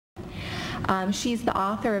She's the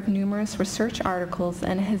author of numerous research articles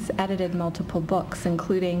and has edited multiple books,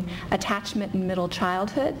 including Attachment in Middle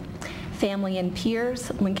Childhood, Family and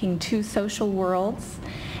Peers, Linking Two Social Worlds,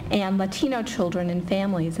 and Latino Children and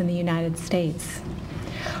Families in the United States.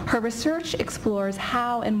 Her research explores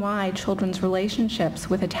how and why children's relationships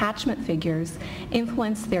with attachment figures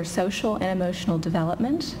influence their social and emotional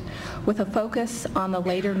development, with a focus on the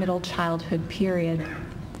later middle childhood period.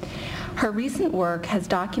 Her recent work has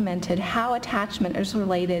documented how attachment is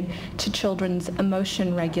related to children's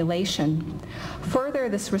emotion regulation. Further,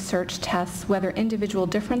 this research tests whether individual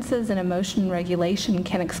differences in emotion regulation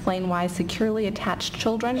can explain why securely attached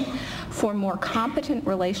children form more competent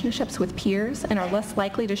relationships with peers and are less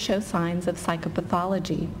likely to show signs of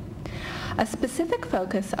psychopathology. A specific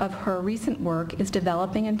focus of her recent work is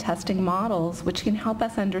developing and testing models which can help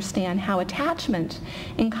us understand how attachment,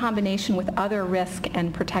 in combination with other risk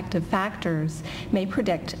and protective factors, may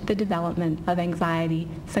predict the development of anxiety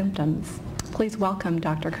symptoms. Please welcome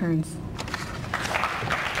Dr. Kerns.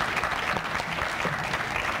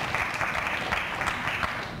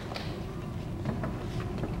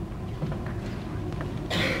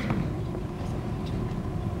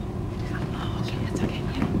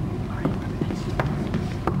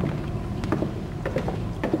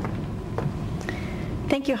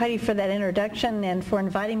 Thank you, Heidi, for that introduction and for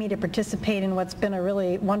inviting me to participate in what's been a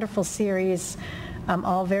really wonderful series,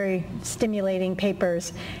 all very stimulating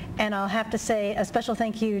papers. And I'll have to say a special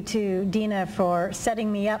thank you to Dina for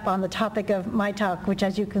setting me up on the topic of my talk, which,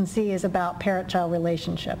 as you can see, is about parent-child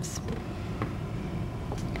relationships.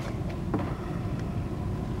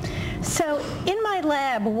 So in my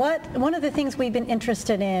lab, one of the things we've been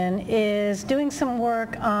interested in is doing some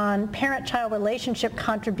work on parent-child relationship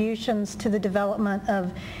contributions to the development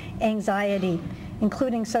of anxiety,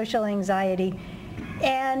 including social anxiety.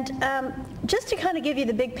 And just to kind of give you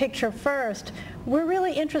the big picture first, we're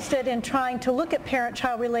really interested in trying to look at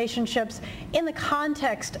parent-child relationships in the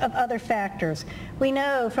context of other factors. We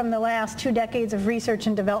know from the last 2 decades of research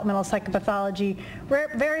in developmental psychopathology,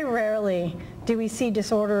 very rarely do we see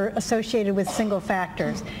disorder associated with single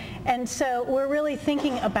factors. And so we're really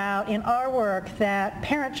thinking about in our work that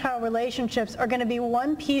parent-child relationships are going to be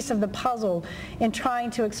one piece of the puzzle in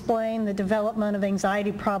trying to explain the development of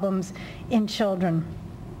anxiety problems in children.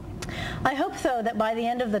 I hope, though, that by the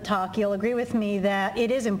end of the talk you'll agree with me that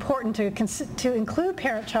it is important to include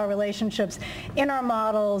parent-child relationships in our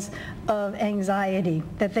models of anxiety,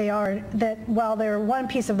 that while they're one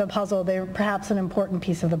piece of the puzzle, they're perhaps an important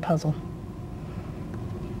piece of the puzzle.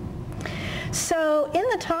 So in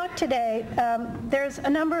the talk today, there's a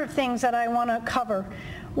number of things that I want to cover.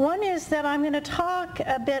 One is that I'm going to talk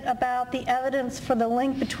a bit about the evidence for the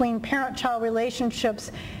link between parent-child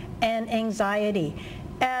relationships and anxiety.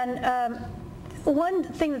 And one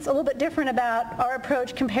thing that's a little bit different about our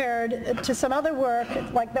approach compared to some other work,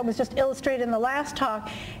 like that was just illustrated in the last talk,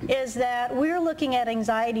 is that we're looking at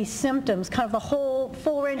anxiety symptoms, kind of the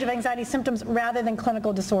full range of anxiety symptoms rather than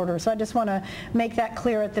clinical disorders. So I just want to make that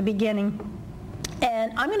clear at the beginning.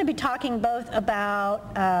 And I'm going to be talking both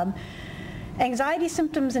about anxiety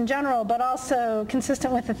symptoms in general, but also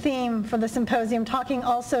consistent with the theme for the symposium, talking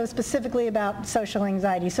also specifically about social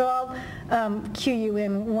anxiety. So I'll cue you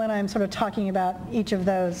in when I'm sort of talking about each of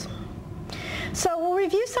those. So we'll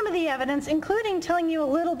review some of the evidence, including telling you a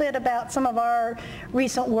little bit about some of our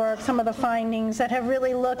recent work, some of the findings that have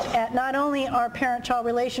really looked at not only are parent-child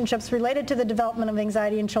relationships related to the development of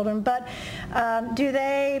anxiety in children, but do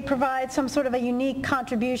they provide some sort of a unique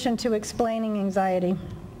contribution to explaining anxiety.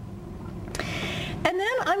 And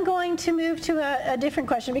then I'm going to move to a different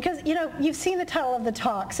question, because you've seen the title of the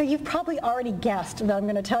talk, so you've probably already guessed that I'm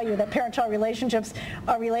going to tell you that parent-child relationships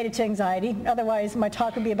are related to anxiety. Otherwise, my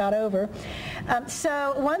talk would be about over.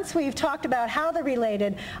 So once we've talked about how they're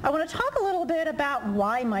related, I want to talk a little bit about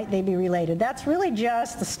why might they be related. That's really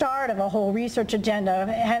just the start of a whole research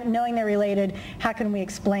agenda. Knowing they're related, how can we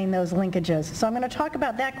explain those linkages? So I'm going to talk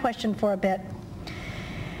about that question for a bit.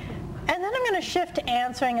 And then I'm going to shift to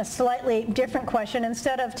answering a slightly different question.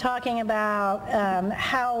 Instead of talking about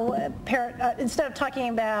instead of talking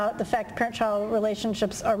about the fact that parent-child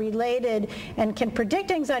relationships are related and can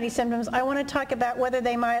predict anxiety symptoms, I want to talk about whether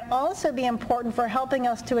they might also be important for helping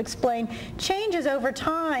us to explain changes over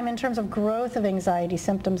time in terms of growth of anxiety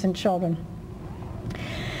symptoms in children.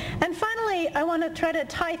 And finally, I want to try to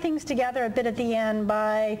tie things together a bit at the end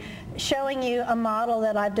by showing you a model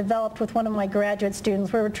that I've developed with one of my graduate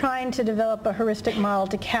students, where we're trying to develop a heuristic model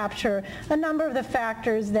to capture a number of the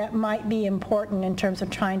factors that might be important in terms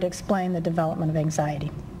of trying to explain the development of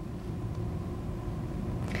anxiety.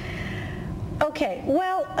 Okay. Okay,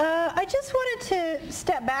 well, I just wanted to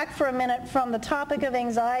step back for a minute from the topic of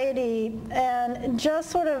anxiety and just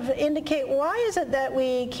sort of indicate why is it that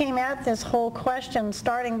we came at this whole question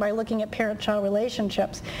starting by looking at parent-child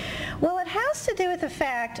relationships. Well, it has to do with the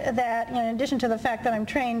fact that, in addition to the fact that I'm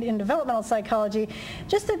trained in developmental psychology,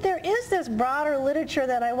 just that there is this broader literature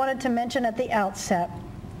that I wanted to mention at the outset,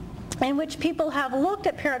 in which people have looked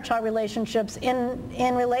at parent-child relationships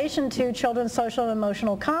in relation to children's social and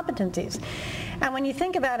emotional competencies. And when you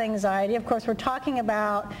think about anxiety, of course, we're talking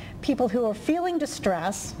about people who are feeling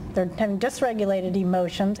distress, they're having dysregulated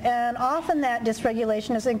emotions, and often that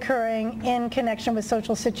dysregulation is occurring in connection with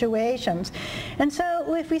social situations. And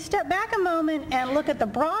so if we step back a moment and look at the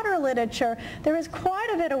broader literature, there is quite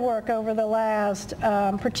a bit of work over the last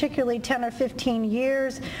particularly 10 or 15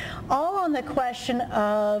 years, all on the question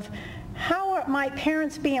of how might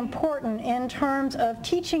parents be important in terms of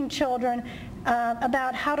teaching children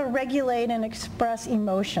about how to regulate and express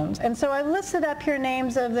emotions. And so I've listed up here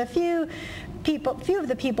names of the few of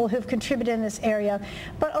the people who've contributed in this area,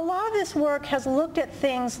 but a lot of this work has looked at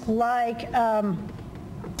things like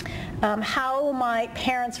how might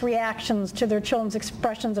parents' reactions to their children's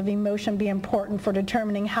expressions of emotion be important for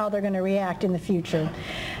determining how they're going to react in the future.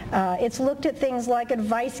 It's looked at things like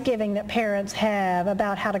advice giving that parents have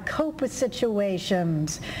about how to cope with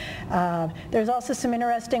situations. There's also some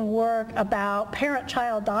interesting work about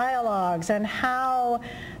parent-child dialogues and how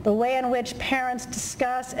the way in which parents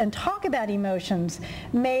discuss and talk about emotions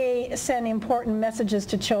may send important messages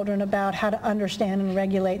to children about how to understand and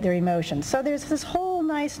regulate their emotions. So there's this whole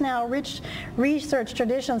nice now rich research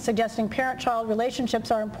tradition suggesting parent-child relationships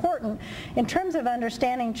are important in terms of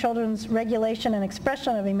understanding children's regulation and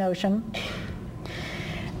expression of emotion.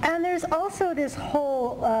 And there's also this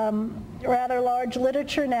whole rather large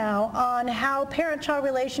literature now on how parent-child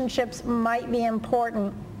relationships might be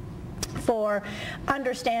important for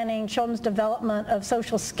understanding children's development of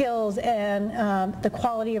social skills and the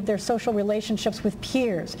quality of their social relationships with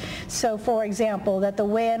peers. So, for example, that the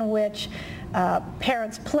way in which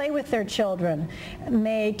parents play with their children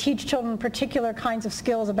may teach children particular kinds of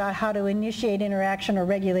skills about how to initiate interaction or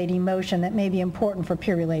regulate emotion that may be important for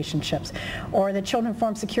peer relationships, or that children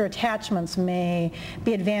form secure attachments may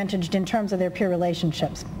be advantaged in terms of their peer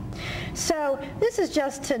relationships. So this is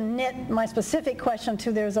just to knit my specific question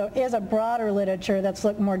to there is a broader literature that's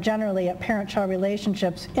looked more generally at parent-child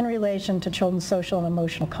relationships in relation to children's social and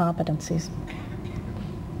emotional competencies.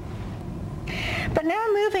 But now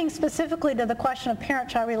moving specifically to the question of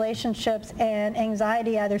parent-child relationships and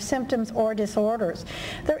anxiety, either symptoms or disorders.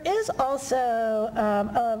 There is also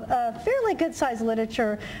a fairly good-sized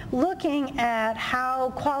literature looking at how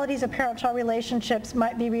qualities of parent-child relationships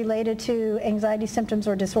might be related to anxiety symptoms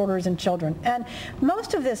or disorders in children. And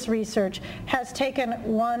most of this research has taken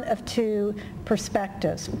one of two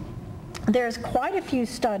perspectives. There's quite a few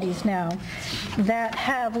studies now that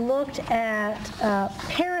have looked at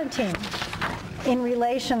parenting in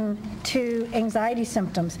relation to anxiety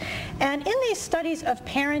symptoms. And in these studies of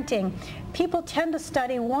parenting, people tend to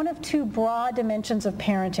study one of two broad dimensions of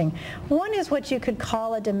parenting. One is what you could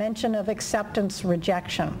call a dimension of acceptance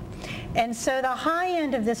rejection. And so the high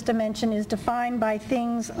end of this dimension is defined by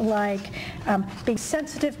things like being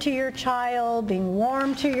sensitive to your child, being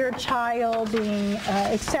warm to your child, being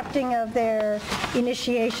accepting of their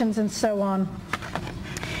initiations, and so on.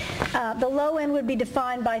 The low end would be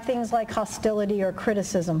defined by things like hostility or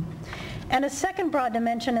criticism. And a second broad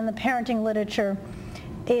dimension in the parenting literature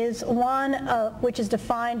is one which is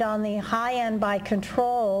defined on the high end by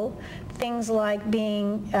control, things like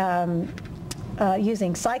being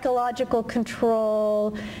using psychological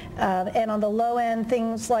control, and on the low end,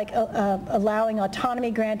 things like allowing autonomy,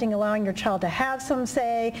 granting, allowing your child to have some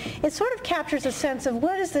say. It sort of captures a sense of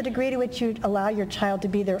what is the degree to which you allow your child to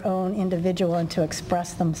be their own individual and to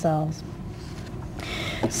express themselves.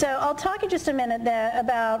 So I'll talk in just a minute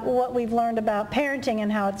about what we've learned about parenting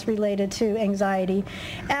and how it's related to anxiety.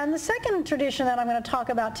 And the second tradition that I'm going to talk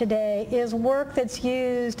about today is work that's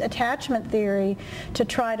used attachment theory to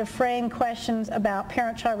try to frame questions about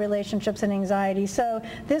parent-child relationships and anxiety. So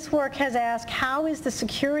this work has asked, how is the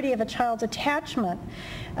security of a child's attachment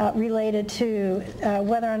related to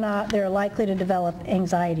whether or not they're likely to develop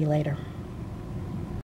anxiety later?